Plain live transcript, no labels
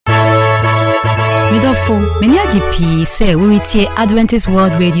Medofo, many GP say we retie Adventist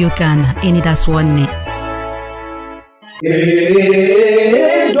World Radio Ghana, any that's one ne. AWR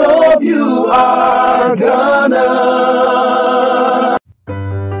Ghana.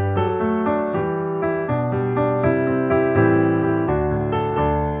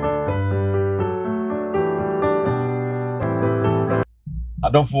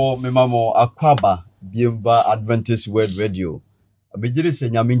 Adofo me mamo akwaba biemba Adventist World Radio. Abejire se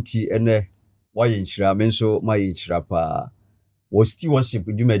nyaminti ene waye nchira menso maye nchira pa. Wo stewardship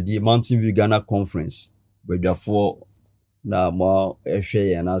dwumadi Mountain View Ghana Conference. Badwafo na mo ehwe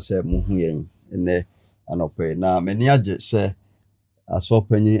yen na se muhu yen ene anope na meni age se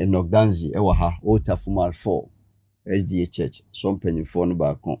asopanyi enogdanzi ewa ha Otafumal 4 SDA Church sompanyi fo no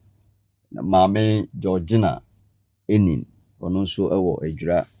ba kon. Na maame Georgina enin ono so ewo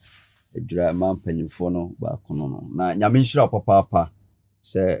edwira mampanyimfo no ba kono no na nyame nhira papa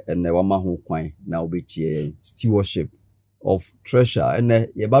se ene wama ho kwan na obetie stewardship of treasure ene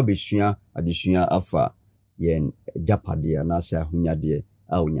ye ba besua adesua afa yen japade na se ahunyade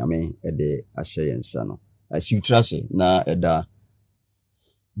a onyame ede ahye yensa no asiutrase na eda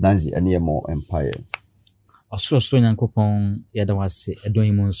danzi ene mo empire osoro nyankopon yeda wase edon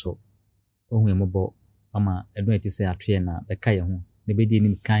yimu nso ohun yembo ama edon etise atwe na beka ye ho ne bedi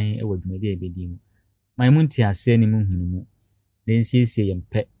nim kan ewadwumadi ebedi mu maimunti ase ni mu hunu mu den siesie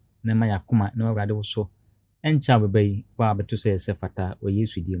yempe na ma yakoma na wawrade wo so encha bebai ba beto se fata o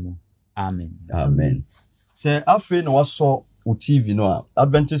Yesu di mu amen amen se afi no waso o TV no a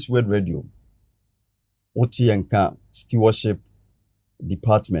Adventist World Radio oti enka stewardship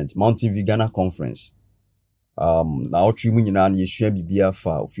department Mountain View Ghana Conference na otri mu nyina na yesua bibia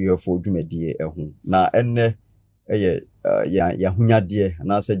fa ofiyefo dwumadi ehu na enne eye ya hunyade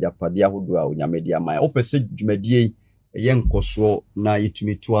na se japade ahodo a onyamedi aman opese dwumadi eye nkoso na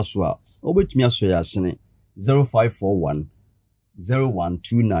yetumi toaso a obetumi aso ya sene 0541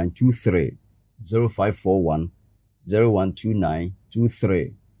 012923 0541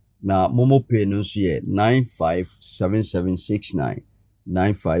 012923 na momo pay no so ye 957769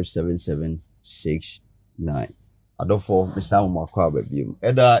 957769 adofo mesa mo akwa babiem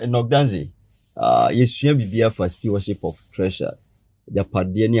eda enogdanzi yesua bibia for stewardship of treasure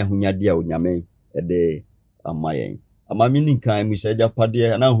japade ni ahunyade a onyame ede amayen amamini kan mi se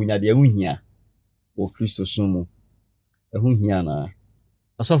japade na ahunyade ehunhia o Kristo sumu ehunhia na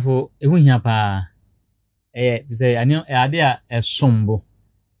osofo ehunhia pa say ani ade a esombo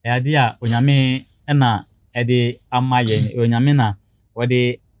ade a onyame na ede amayen onyame na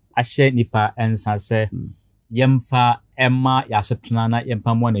wode ahye nipa ensase yemfa emma yasetuna na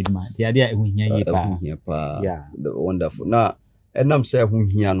yempa mo na adwuma ti ade a ehunhia yipa yeah wonderful na enam se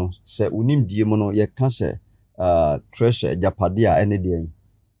ehunhia no se unimdie mu no ye ka se treasure japade a ene de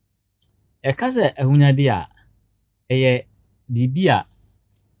e ka se ehunyade a eye bibia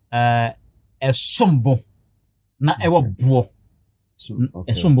esombo na ewo buo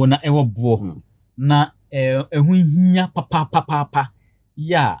esombo na ewo buo na ehunhia papa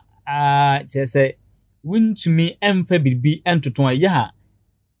ya chese wintumi emfa bibi entoton ya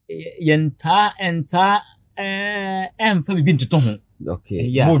yenta emfa bibi entoton ho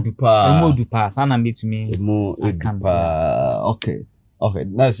okay modu pa sana mitumi pa okay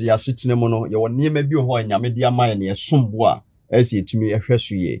na se ya sitine mo no ye woni ma bi ho nyame di amaye ne esombo a esi etumi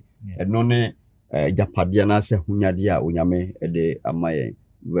ehweso ye eno ne japade na se hunyade a onyame ede amaye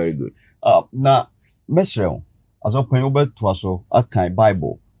very good na mesrel azopan obeto aso akan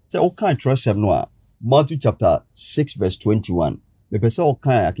Bible say okan trust no a Matthew chapter 6 verse 21 me pese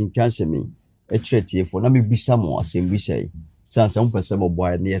okan akinkan se me ekyerete fo na me bisa mo asem bisa sansa mo pese mo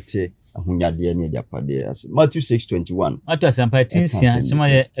boy na yete ahunyade ne japade ase Matthew 6:21 Matthew asampa tinsia shema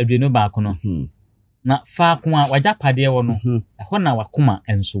ye aduenu ba kono na fa ko a wajapade wo no ho na wakoma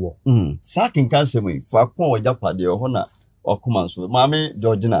enso wo sa kinkan se me fa ko wajapade ho na wakoma enso maame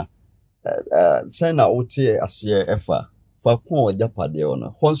Georgina say na otie ase efa fa ko wajapade wo no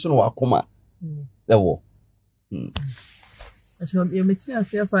ho nso no wakoma ewo so ye meti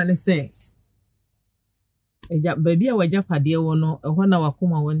ase efa ne say eja baby a wajapade wo no ho na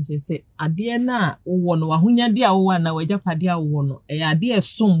wakoma wo nse say ade na wo no wahunyade a wo na wajapade a wo no e ade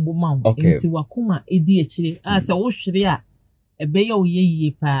esombo ma wo enti wakoma edi ekire a say wo hwere a ebe ye wo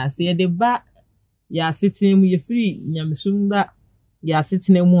ye pa say ye de ba ya sitin ye free nyamsumba ya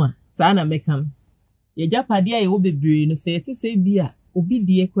sitin mu a sa na mekam ye japade a ye wo bebre no say ti say bia obi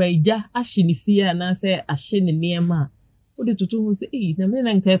die kwa ija ahye ne fie na say ahye ne niema odi tutu hu say na me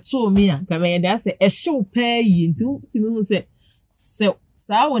na nka to me a ka me da say ehyew pa yi nti ti me hu say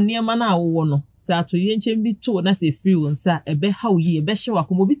sa wo niema na wo no sa to yenche bi to na se free won sa ebe haw yi ebe hye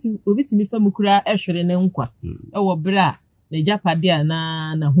wakoma obitimi fa mukura ehwere ne nkwa ewo bra na japade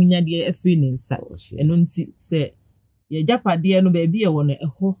na hunyade afri ne nsa eno nti se ye japade no ba bi e wo no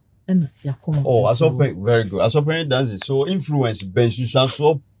eho na yakoma. Oh, asope very good. Asope dance so influence ben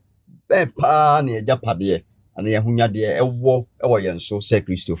so pa na ye japade ana ye hunyade ewo ye nso se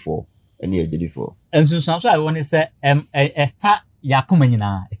Christopher ene ye dedifo ensunsan so I want say fa yakoma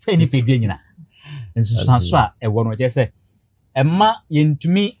nyina fa ni fe bia nyina ensunsan so a ewo no je say emma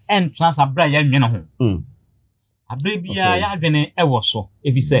yentumi entrance abra ya nwene ho abre bia ya adwene ewo so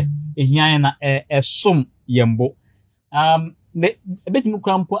efi say ehian na esom yembo ebetimi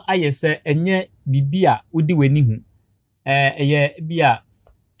krampo aye say enye bibia odi wani hu eye bia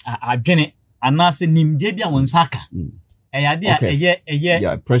adwene anase nimde bia won saka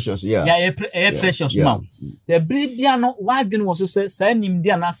yeah precious precious man the bibia no wadwene wo so say sa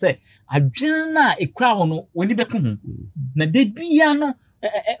nimde anase adwene na ekura wo no woni beku hu na de bia no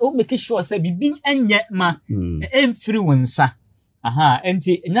o make sure say bibi enye ma emfiri wonsa aha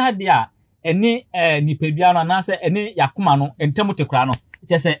enti nya de a ene nipa bia no anase ene yakoma no entamu tekura no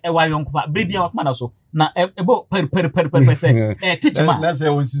chese ewa yonkofa bibia wakoma da so na ebo per say teach ma na say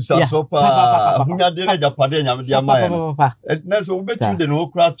onsusa so pa hunya de na japade nyame dia ma na so obetu de no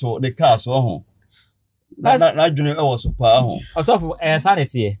kura to the car so ho na adwene ewo so pa ho osofu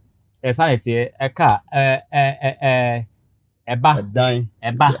sanity eka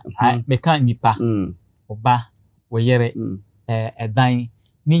eba meka nipa oba woyere edan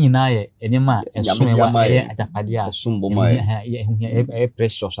ni nyina ye enema esomewa ye ajapade a ye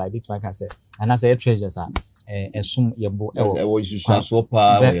precious I bit can say and as a treasures are esum yebo ewo isusu so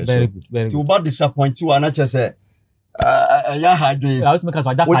pa very good to about disappoint you na say ya hadwe I was make us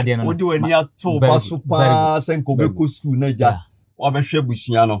ajapade no odi wani ato ba so pa senko be ko school na ja wa be hwe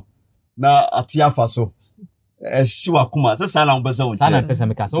busua no na atia fa so shiwa kuma se sana ubeza unche sana pesa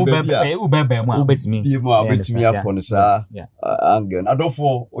mekasa ubebe mu ubetimi bi mu ubetimi akon sa angen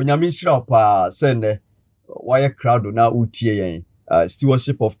adofo onyame nhira pa sene why crowd na utie yen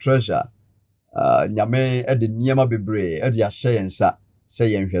stewardship of treasure nyame e de niema bebre e de ahye yensa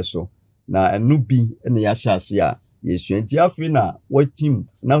se yen hweso na enu bi ene ya hye ase a yesu enti afi na watim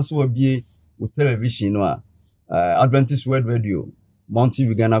na so wabie wo television no a Adventist World Radio Monty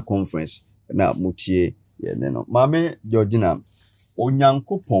Vigana Conference na mutie no mame Georgina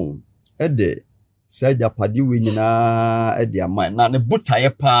onyankopon ede seja padi we nyina ede aman na ne botaye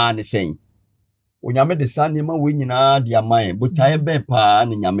pa ne sen onyame de sanema we nyina de aman botaye be pa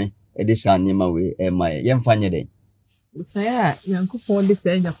ne nyame ede sanema we emaye yemfanye den botaye nyankopon de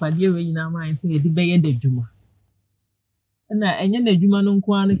seja padi we nyina aman se ede be ye de dwuma na enye na dwuma no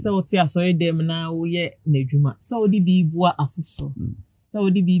nko an se wote asoye dem na wo ye na dwuma se odi bibua afofo sa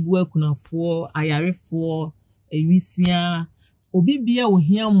odi bibu akunafo ayarefo ewisia obi bia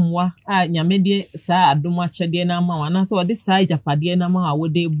ohia mwa a nyamede sa adom akyede na ma wana sa odi sa japade na ma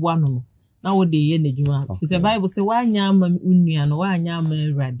wode bua no na wode ye n'edwuma the Bible say wanya ama unua no wanya ama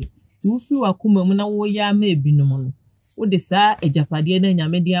awrade ti wo fi wakoma mu na wo ya ama ebinom no wode sa ejapade na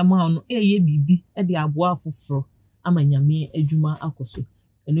nyamede ama no eye bibi e de aboa afoforo ama nyame adwuma akoso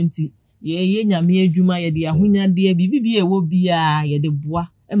eno nti ye nyame adwuma ye de ahonyade bibi ewo bia ye de boa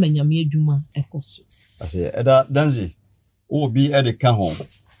ema nyame adwuma ekoso ase eda danzi obi ede ka ho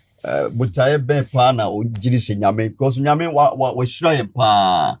botaye ben pa na ogiri se nyame because nyame wa shira ye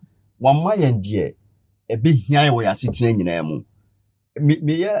pa wa mayen de ebe hian wo ya sitire nyina mu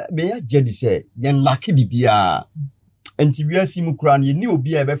me ya jedi se yen laki bibia enti wiasi mu kura ni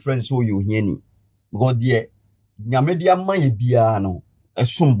obi ebe friend so yo hiani because de nyame de amaye bia no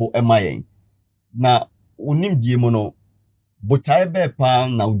esombo emayen na onim die mu no botaye be pa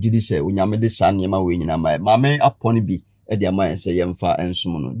na ogiri se onyame de sha niema we nyina mame aponi bi e de amayen se yemfa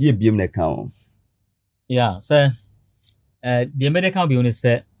ensom no die biem na kan yeah so the medical bi oni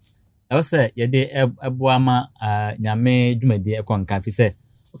se I was say ye de eboama nyame dwumade e kon kan fi se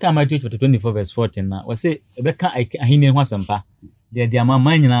o kan ma 24 verse 14 na we say e be kan ahine ho asempa de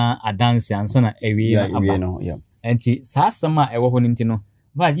amama nyina adanse ansa na ewie aba enti sa asema e wo ho nti no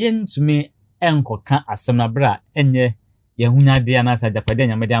ba yentumi enkoka asem na bra enye ye hunyade anasa japade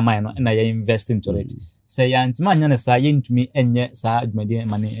nyamede amaye no na ye invest into it say ya ntima anya na sa yentumi enye sa adwumade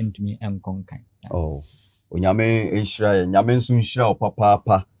mane entumi enkonkan oh onyame enhira nyame nso nhira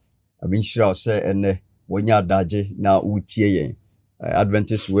opapa abinhira se ene wonya daje na utie yen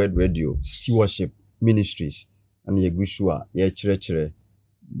Adventist World Radio Stewardship Ministries and ye gushua ye kyerɛkyerɛ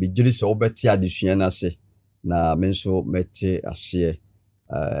bigiri se obeti adesua na se na menso mete ase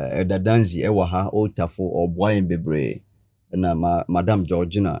edadanzi ewa ha otafo oboyen bebre na Madam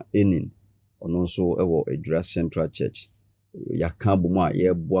Georgina Enin ɔno nso ɛwɔ Edura Central Church yɛaka bɔ mu a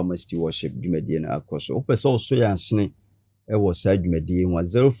yɛboa ma city worship dwumadie no akɔ so wopɛ sɛ ɔso yɛ ansene ɛwɔ saa dwumadie ho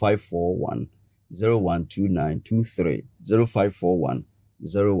 0541 012923 0541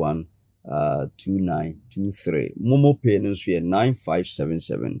 012923 Momo pay no nso yɛ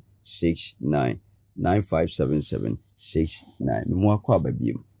 957769 957769 memo akɔ aba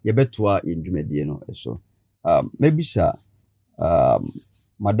biem yɛbɛtoa yɛn dwumadie no ɛso maybe sir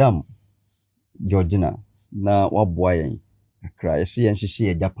Madam Georgina na waboa yɛn akra yɛsɛ yɛn hyehyɛ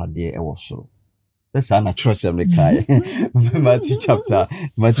yɛ japadeɛ ɛwɔ soro sɛ na trust me kai Matthew chapter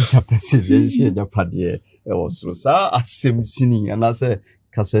 6 yɛn hyehyɛ yɛ japadeɛ ɛwɔ soro saa asɛm sini anasɛ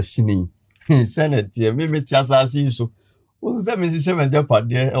kasa sini sɛnɛteɛ me te asase yi so wo sɛ me hyehyɛ me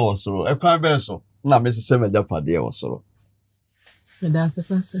japadeɛ ɛwɔ soro ɛkwan bɛn so na me hyehyɛ me japadeɛ ɛwɔ soro that's the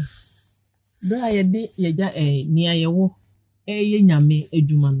first thing bra yɛde yɛgya nia yɛwɔ ɛyɛ nyame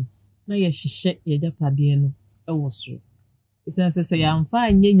adwuma no na yɛhyehyɛ yɛgya padeɛ no ɛwɔ soro ɛsɛ sɛ yɛamfa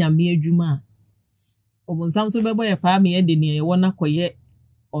anyɛ nyame adwuma a ɔbonsam so bɛbɔ yɛ paa me yɛde nia yɛwɔ na kɔyɛ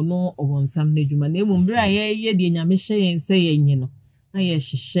ɔno ɔbonsam no adwuma na emu bra yɛyɛ de nyame hyɛ yɛn sɛ yɛnyɛ no na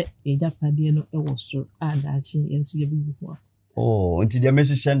yɛhyehyɛ yɛgya padeɛ no ɛwɔ soro a daakye yɛnso yɛbɛbu ho nti deɛ me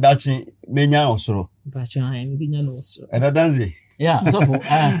hyehyɛ ndakye menya wɔ soro baakye me benya no wɔ soro ɛda danse so for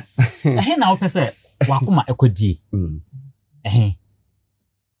ɛhe na wopɛ sɛ wakoma ɛkɔdie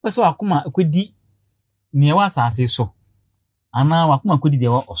pɛ sɛ wakoma ɛkɔdi nea ɛwɔ asase so anaa wakoma ɛkɔdi deɛ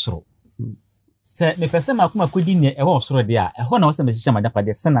ɛwɔ ɔsoro sɛ mepɛ sɛ makoma ɛkɔdi nea ɛwɔ ɔsoro deɛ a ɛhɔ na wɔ sɛ mehyehyɛ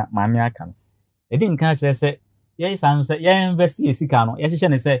m'agyapadeɛ sɛ na maame aka no ɛdi nka kyerɛ sɛ yɛyɛ saa no sɛ yɛinvest yɛ sika no yɛhyehyɛ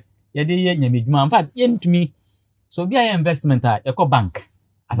ne sɛ yɛde yɛ nyame adwuma in fact yɛntumi so bi a yɛ investment a yɛkɔ bank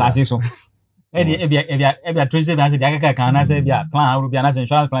asase so ɛde ebia treasury bi ase de akaka kan na sɛ bia plan awro bia na sɛ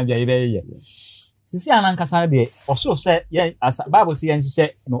insurance plan bia yɛbɛyɛ sisi anankasa de ɔsoro sɛ yɛ bible sɛ yɛnhyehyɛ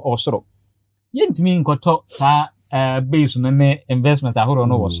no ɔsoro yɛntumi nkɔtɔ saa base no ne investment ahoro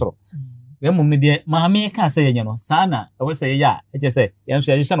no wɔ soro mmom ne de maame ka sɛ yɛnyɛ no saa na ɛwɔ sɛ yɛyɛ a ɛkyɛ sɛ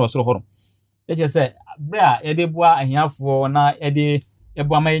yɛnso yɛhyehyɛ no ɔsoro hɔ no ɛkyɛ sɛ bre a yɛde boa ahiafoɔ na yɛde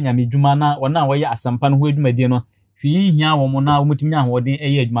ɛboa ma yɛ nyame adwuma na wɔna wɔyɛ asɛmpa no ho adwumadie no hwii hia wɔ mo na wɔmutumi ahoɔden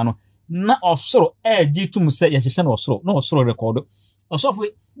ɛyɛ adwuma no na ɔsoro ɛgye tum sɛ yɛhyehyɛ no ɔsoro na ɔsoro record ɔsɔfo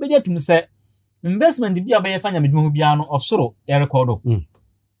bɛgye tum sɛ investment bi a bɛyɛ fa nyame adwuma ho bia no ɔsoro ɛ record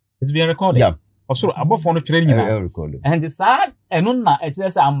is being recorded ɔsoro abɔfo no twere nyina and saa ɛno na ɛkyerɛ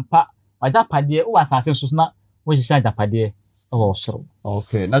sɛ ampa wagyapadeɛ wɔ asase so na wɔhyehyɛ agyapadeɛ ɛwɔ ɔsoro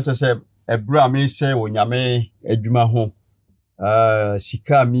okay na kyerɛ sɛ ɛbrɛ a mehyɛ wɔ nyame adwuma ho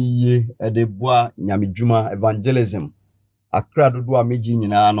sika mi yie ɛde boa nyame adwuma evangelism akra dodo a meji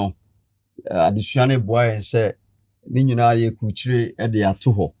nyinaa no adesua ne boa yɛn sɛ ne nyinaa yɛ kukyire ɛde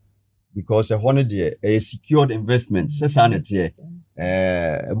ato hɔ because ɛhɔ no deɛ ɛyɛ secured investment sɛ saa ne teɛ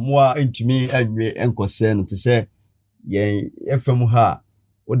mmoa ntumi anwe nkɔsɛ no te sɛ yɛn ɛfam ha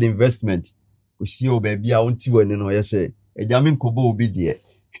wo de investment osie wo baabi a wonti wani no yɛ sɛ agyame nkɔbɔ obi deɛ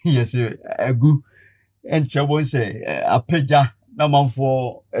yɛ sɛ agu enche bo nse apagya na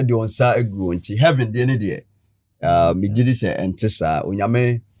manfo de onsa agu nti heaven de ne de migiri se entesa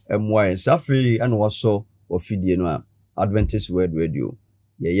onyame emwa ensafe ana waso ofidie no a Adventist World Radio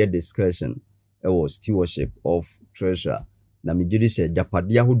ye discussion was stewardship of treasure na migiri se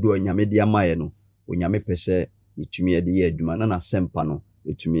japade ahodo onyame de amaye no onyame pese etumi de ye adwuma na sempa no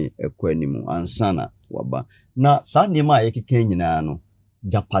etumi ekɔ animu ansana waba na saa nneema a yɛkeka nyinaa no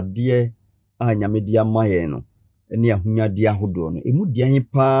japade a nyame de amaye no ene ahunyade ahodo no emu dian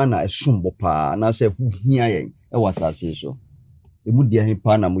pa na esombo pa na sɛ hia yɛn ɛwɔ asase so emu dian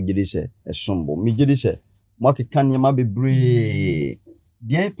pa na mugiri sɛ esombo migiri sɛ makeka nneema bebree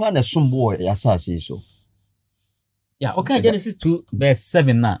dian pa na esombo wɔ asase so yeah okay Genesis 2 verse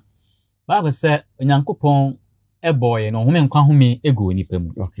 7 na Bible sɛ onyankopɔn ɛbɔye no home nkwa home egu onipa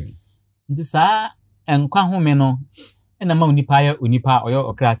mu okay nti saa nkwa home no ɛna ma onipa yɛ onipa ɔyɛ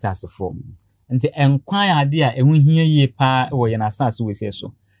okrati asefo nti nkwa ya ade a ehu hia yie pa wɔ yɛ na asase wese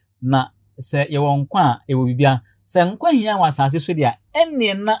so na sɛ yɛ wɔ nkwa a ɛwɔ bibia sɛ nkwa hia wɔ asase so de a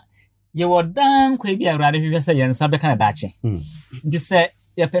ɛne na yɛ wɔ dan kwa bi awurade hwehwɛ sɛ yɛn nsa bɛka na daakye nti sɛ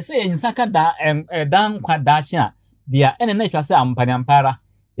yɛ pɛ sɛ yɛn nsa ka da dan kwa daakye a de a ɛne na atwa sɛ ampane ampara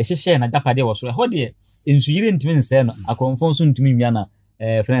yɛ hyehyɛ na japade wɔ so ɛhɔ de ensuyire ntimi nsɛ no akrɔmfo nso ntimi nwia na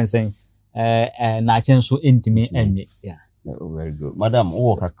friends na akyɛn so ntimi anwe yeah very good madam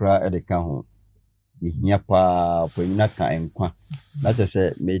wo kakra edeka ho hia pa panyina ka nkwa na kyerɛ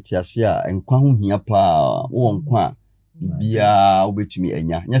sɛ metiase a nkwa ho hia pa wo nkwa bia wobetumi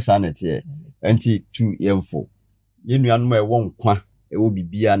anya nya saa na te enti tu yemfo yenuanom a ɛwɔ nkwa ɛwɔ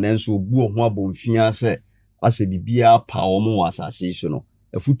bibia nanso obu ho abomfia sɛ asɛ bibia pa wo mo asase so no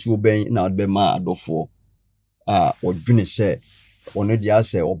afutuo bɛn na ɔde bɛma adɔfoɔ a ɔdwene sɛ ɔno deɛ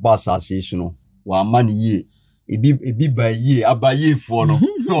asɛ ɔba asase yi so no wama ne yie ebi ba yie aba yiefoɔ no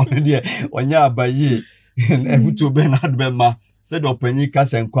ɔno deɛ ɔnyɛ aba yie afutuo bɛn na ɔde bɛma sɛdeɛ ɔpanyin ka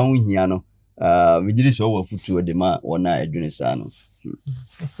sɛ nkwa ho hia no megyere sɛ ɔwɔ afutuo de ma wɔn a adwene saa no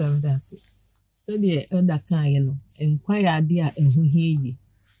sɛdeɛ ɛda kaeɛ no nkwa yɛ ade a ɛho hia yie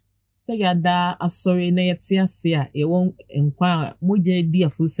sɛ yɛada asɔre na yɛte ase a yɛwɔ nkwa a mogya di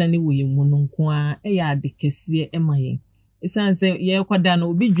afosane wɔ yɛn mu no nko a ɛyɛ ade kɛseɛ ɛma yɛn ɛsiane sɛ yɛkɔda no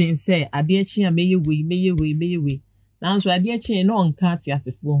obi dwen sɛ adeɛ kye a mɛyɛ wei nanso adeɛ kye na ɔnka ate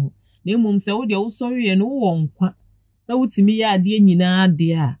asefoɔ ho na mmom sɛ wodeɛ wosɔreɛ no wowɔ nkwa na wotumi yɛ adeɛ nyinaa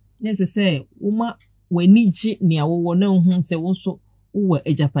deɛ a na ɛsɛ sɛ woma w'ani gye nea wowɔ na wohu sɛ wo nso wowɔ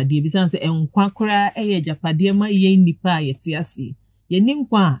agyapadeɛ bisan sɛ nkwa koraa ɛyɛ agyapadeɛ ma yɛn nnipa a yɛte ase yɛni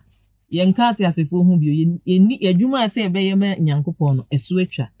nkwa a yɛnka ate asefoɔ ho bio yɛni adwuma a sɛ yɛbɛyɛ ma Nyankopɔn no ɛso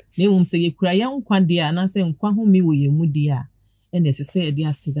atwa na mmom sɛ yɛkura yɛn nkwa deɛ a na sɛ nkwa ho mi wɔ yɛn mu deɛ a ɛna ɛsɛ sɛ yɛde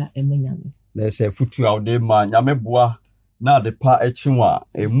aseda ɛma Nyame na ɛsɛ futu a wode ma Nyame boa na ade pa akyi wa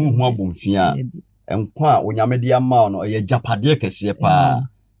emu ho abomfia nkwa a Onyame de ama no ɛyɛ agyapadeɛ kɛseɛ paa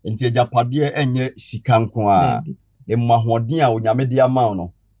nti agyapadeɛ ɛnyɛ sika nko a emahoɔden a Onyame de ama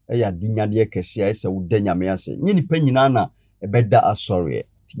no ɛyɛ adenyadeɛ kɛseɛ ɛsɛ woda Nyame ase nye nipa nyinaa na ɛbɛda asɔre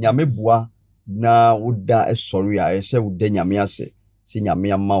Nyame boa na woda asɔre a ɛsɛ woda Nyame ase si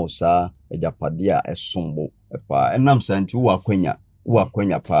Nyame ama wo saa agyapadeɛ a ɛsombo paa ɛnam saa nti wo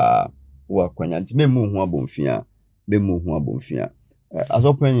akwanya paa wo akwanya nti memu ho abomfia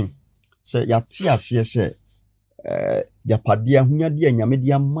asɔpanyin sɛ yate aseɛ sɛ agyapadeɛ ahunyadeɛ Nyame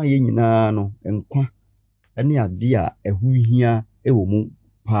de ama yɛ nyinaa no nkwa ɛne ade a ɛho hia ɛwɔ mu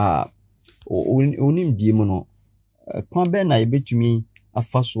paa onim die mu no kwan bɛn na yɛbɛtumi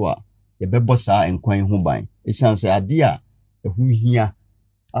afa so a yɛbɛbɔ saa nkwan ho ban ɛsiane sɛ ade a ɛho hia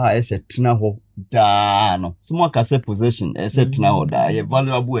a ɛsɛ tena hɔ daa no so mo aka sɛ possession ɛsɛ tena hɔ daa yɛ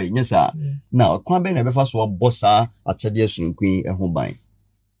valuable ɛnyɛ saa na kwan bɛn na yɛbɛfa so abɔ saa akyɛdeɛ sonkwan ho ban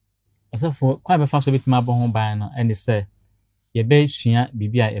asɛfo kwan bɛfa so bɛtumi abɔ ho ban no ɛne sɛ yɛbɛsua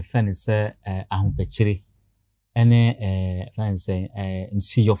biribi a yɛfɛ ne sɛ ahopɛkyere ɛne ɛfɛ ne sɛ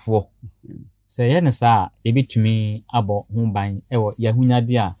nsiyɔfoɔ sɛ yɛ ne saa yɛbɛtumi abɔ ho ban ɛwɔ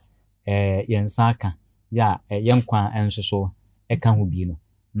yɛahunyade a yɛnsa aka yɛ a yɛnkwa ɛnso so ɛka ho bi no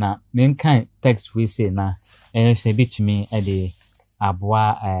na menkan text we say na ɛhwɛ bɛtumi ɛde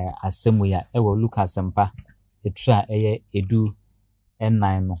aboa asɛm wei a ɛwɔ Luka asɛmpa ɛtura ɛyɛ edu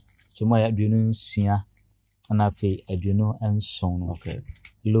ɛnan no kyɛmu a aduonu nsia ana afei aduonu nson no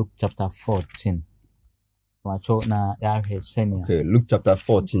Luke chapter 14 watcho na yɛahwɛ sɛnea Luke chapter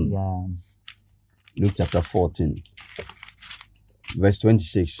 14 Luke chapter 14 verse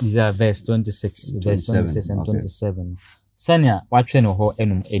 26 yeah verse 26 verse 26 and 27 sɛnea watwe no hɔ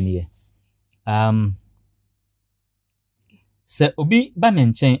enum enie sɛ obi ba me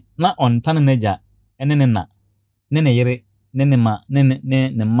nkyɛn na ɔntane n'agya ɛne ne na ne ne yere ne ne ma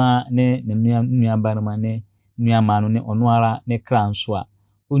ne ma ne nua barima ne nua ma no ne ɔno ara ne kra nso a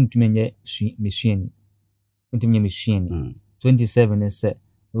ontumi nyɛ mesuani 27 ne sɛ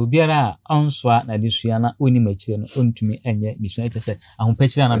obiara a ɔnsoa na de sua na oni makyire no ontumi enye misua kyɛ sɛ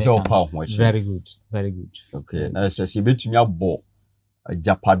ahopɛkyire na meka very good okay na sɛ betumi abɔ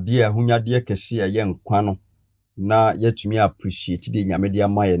agyapadeɛ ahunyadeɛ kɛse a yɛ nkwa no na yɛtumi appreciate de Nyame de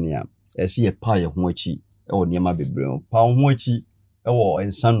ama yɛ ne a ɛsɛ yɛ pa yɛ ho akyi ɛwɔ nneɛma bebree pa ho akyi ɛwɔ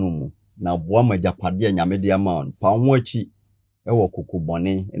nsano mu na boa ma agyapadeɛ Nyame de ama no pa ho akyi ɛwɔ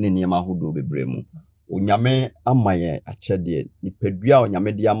kokobɔne ne nneɛma ahodoɔ bebree mu Onyame ama yɛn akyɛdeɛ nipadua a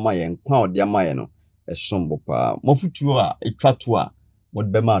Onyame de ama yɛn nkwa a ɔde ama yɛn no ɛsombo paa mofutuo a etwa to a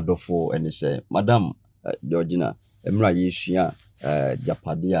wɔde bɛma adɔfo ɛne sɛ madam Georgina emra yɛsua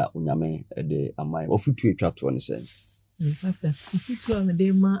japadeɛ a Onyame de ama yɛn mofutuo etwa to ne sɛ pastor mofutuo a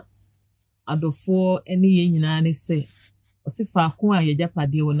mede ma adɔfo ɛne yɛn nyinaa ne sɛ ɔse faako a yɛ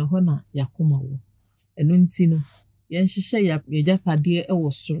japadeɛ wɔ no hɔ na yakoma wɔ ɛno nti no yɛn hyehyɛ yɛ japadeɛ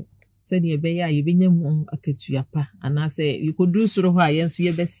ɛwɔ soro sɛdeɛ ɛbɛyɛ a yɛbɛnya mu akatua pa anaasɛ yɛkɔduru soro hɔ a yɛn nso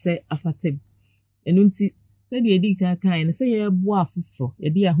yɛbɛsɛ afata bi ɛno nti sɛdeɛ yɛdi kan no sɛ yɛboa afoforɔ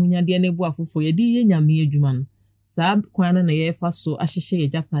yɛde ahonyadeɛ ne boa afoforɔ yɛde yɛ Nyame adwuma no saa kwan no na yɛfa so ahyehyɛ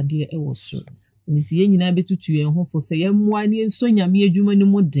yɛ japadeɛ ɛwɔ soro nti yɛn nyinaa bɛtutu yɛn ho fo sɛ yɛmmoa ne nso Nyame adwuma no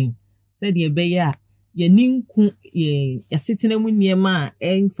mu den sɛdeɛ ɛbɛyɛ a yɛni nku yɛasetena mu nneɛma a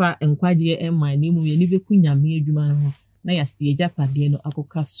ɛmfa nkwagyeɛ ɛma ne mu yɛni bɛku Nyame adwuma no ho na yɛ japadeɛ no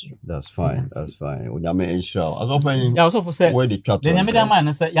akɔka so that's fine Onyame enhyira asopan ya so for say the Nyame da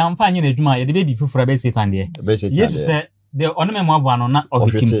man say yamfa anye na adwuma yɛde baby fufura bɛ Satan deɛ Yesu sɛ de ɔno memo aboa no na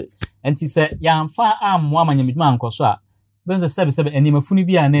ɔbekim enti sɛ yamfa ammoa ma Nyame adwuma ankɔ so a benza sebe enima funu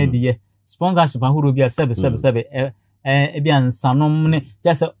bi a na de sponsorship ahoro bi a sebe bi ansanom ne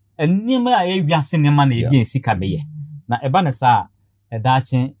just enima a ewiase ne ma na edi ensika beye na eba ne sa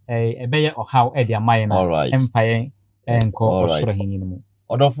edaache ebeye ohaw e de amaye na empaye enko osoro hinni mu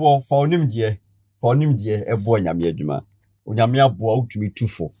odofo fa onimdie ebo nyame adwuma onyame aboa utumi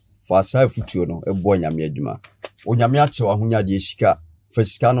tufo fa asai futuo no ebo nyame adwuma onyame ache wahonya de sika fa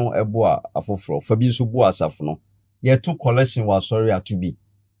sika no ebo afoforo fa bi nso bo asafo no ye to collection wa sorry atubi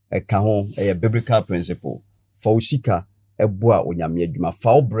eka ho biblical principle fa usika ebo onyame adwuma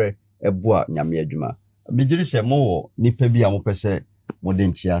fa obre ebo nyame adwuma mejiri se mo nipa bi a mo pese mo de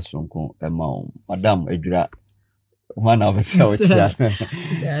nchia sonko ema madam adwura one of us chia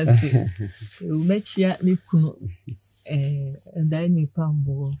umechia ni kunu ndai ni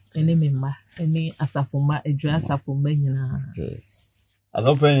pambo ene memma ene asafoma adwura asafoma nyina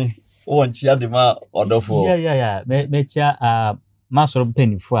azopen o nchia de ma odofo yeah mechia masoro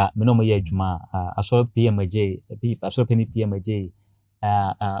penifo a me no mo ye adwuma asoro PMJ asoro peni PMJ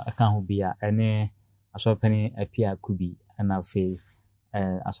aka ho bia ene asoro peni apia kubi ana fe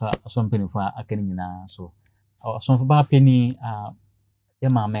asoro penifo aka ni nyina so so for ba penny ya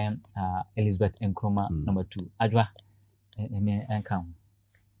mama Elizabeth Nkrumah number 2 adwa me enka ho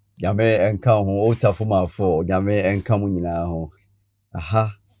yame enka ho otafo ma fo yame enka mu nyina ho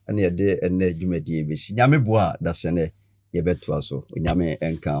aha ene de ene adwumadie be si yame boa dasene ye beto aso nyame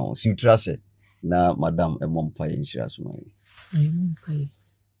enka ho siutrase na madam emompa ye nshira so mai ayompa ye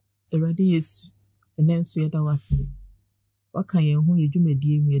eradi yesu enenso ye da wase waka ye ho ye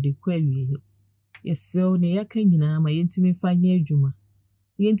adwumadie mu ye de kwa wie yeso ne yaka nyina ma yentumi fa nya adwuma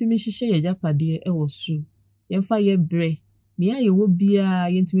yentumi hihye ye japade e wo su yemfa ye bre ne aye wo bia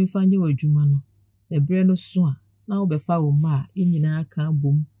yentumi fa nya adwuma no e bre no so a na wo be fa wo ma nyina aka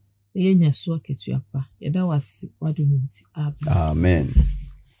bom ne yenya so aketuapa ye da wase wadu nti amen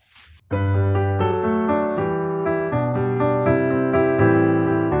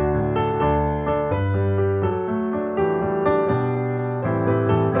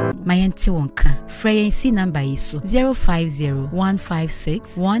Mayanti wonka. Freyancy number iso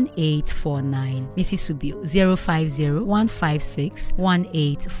 050-156-1849. Mrs. Subio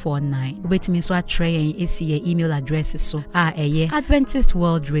 050-156-1849. Ubetimi so atreyen esi ye email address so Adventist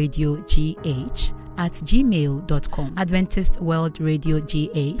World Radio GH @gmail.com. Adventist World Radio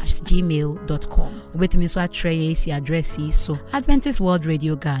GH @gmail.com. Ubetimi so atreyen esi address so Adventist World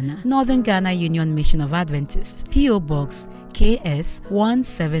Radio Ghana, Northern Ghana Union Mission of Adventists, PO Box KS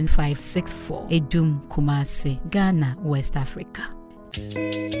 17564, Edum, Kumasi, Ghana, West Africa.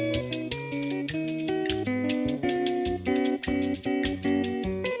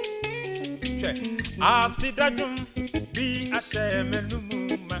 Asidadum bi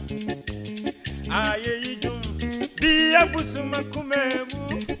ashemenumuma ayeyidum bi abusuma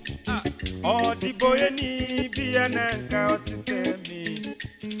kumemu odiboyeni bi ananka otisemi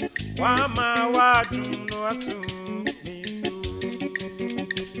wama wadum no asu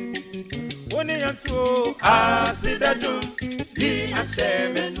Oni yantu asidadum bi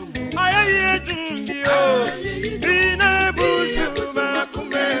ashemenumu ayeyidum bi o bi na busuma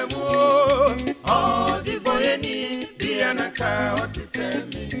kumemu odiboyeni bi ananka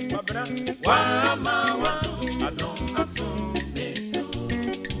otisemi wabra wama adum asu mesu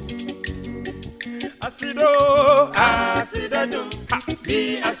asidadum bi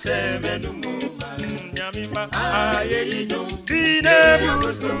ashemenumu nyamima ayeyidum bi na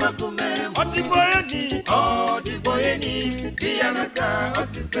busuma kumemu odiboyeni bi ananka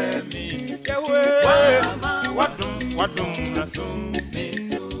otisemi yewe wadum nasu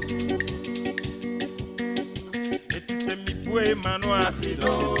mesu etisemi bue manu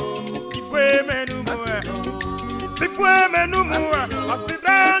asido ibue menumu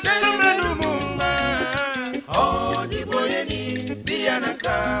asida shemenumu odiboyeni bi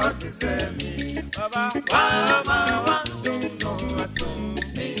ananka otisemi baba wadum no asu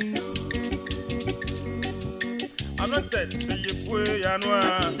mesu anointed say you pray yanwa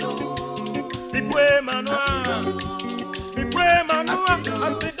bibwe manwa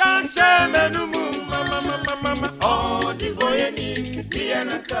asidan shemenumu mama odiboyeni bi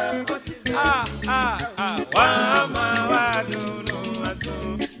ananka otisemi wama waduno asu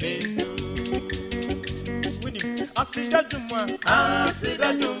mesu winning asidadum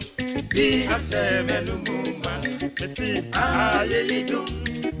bi ashemenumu mesi ayeyidum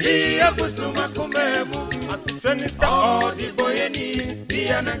bi abusuma kumemu asifeni sa odiboyeni bi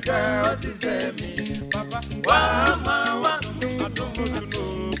ananka otisemi baba wama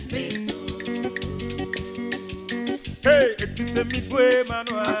adumuduno mesu hey etisemi bwe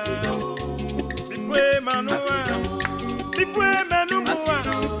manwa Dibwe menumwa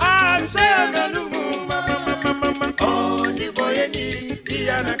ashe menumu mama oh diboye ni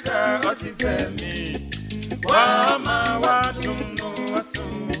dianaka otizemi wama wadumno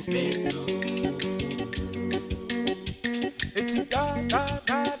asumisu etida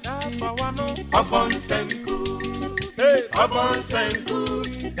da fawano abonsenku hey abonsenku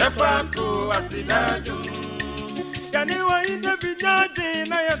efatu asidaju yani wa ide bijaji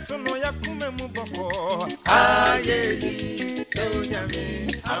na yatuno yakume muboko ayeyi seonyame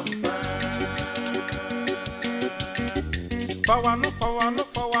amba fawano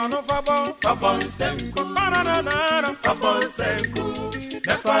fabon senku banana fabon senku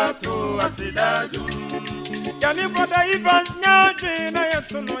nefatu asidaju yani boda ivan nyaji na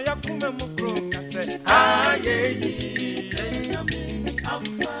yatuno yakume mubro kase ayeyi seonyame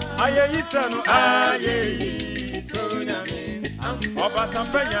amba ayeyi sano ayeyi Sonyami,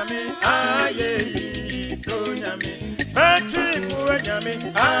 Obatambanyami, aye, Sonyami, Patrick Uanyami,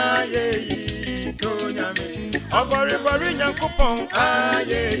 aye, Sonyami, Obari Yankupon,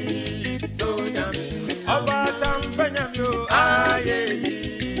 aye, Sonyami, Obatambanyami, aye,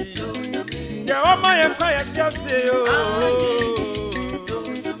 Sonyami, Yawama Empire Tiaseo,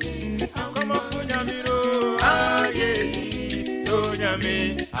 Sonyami, Akomafunyami, aye, Sonyami,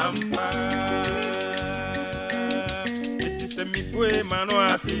 Ampa. Mibwe mano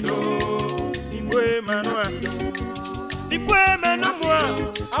asido, mibwe mano asido, mibwe mano mwa,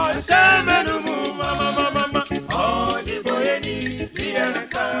 ashe menumu mama, oh diboye ni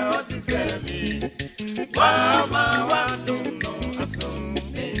lianaka otisemi, wama waduno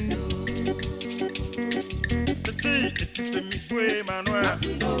asumisu. See, it is a mibwe mano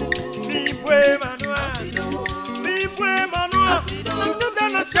asido, mibwe mano asido, mibwe mano asido,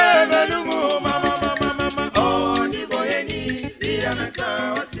 sudana ashe menumu mama, oh diboye ni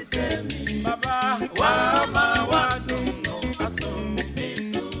lianaka otisemi, baba wama waduno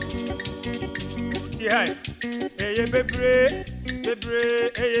asumisu. Tihai, eye bebre,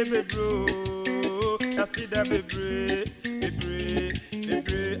 eye bebro, asida bebre,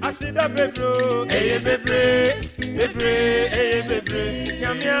 asida bebro, eye bebre, eye bebre,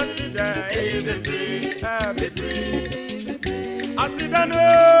 yami asida, eye bebre, bebre, asida no,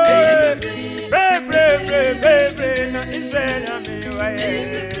 bebre, na ife yami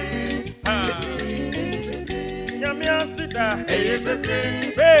wae, yami asida, eye bebre,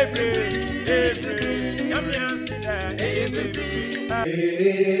 yami asida, eye bebre.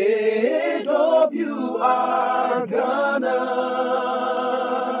 AWR Ghana.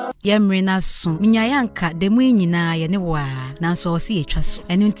 Yemrena so minyayanka demu nyina ye ne wa nanso ose yetwa so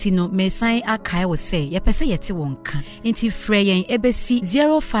enu nti no mesan akae wo se yepese yete wonka nti frɛ yen ebesi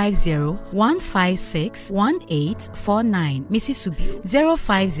 050-156-1849 misi subio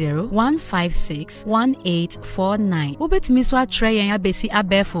 050-156-1849 ubetimi so atre yen abesi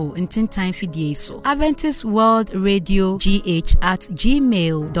abefo ntintan fidie so Adventist World Radio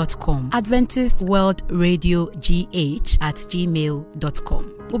GH@gmail.com adventistworldradioGH@gmail.com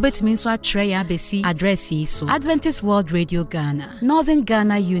Ubetimi so atre yen abesi address yi so Adventist World Radio Ghana, Northern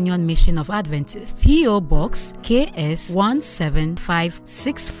Ghana Union Mission of Adventists, P.O. Box KS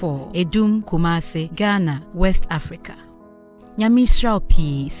 17564, Edum, Kumasi, Ghana, West Africa. Nyamisra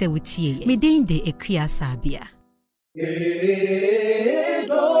P. se wutie, midin de ekuya sabia.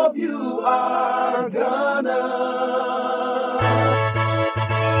 AWR Ghana.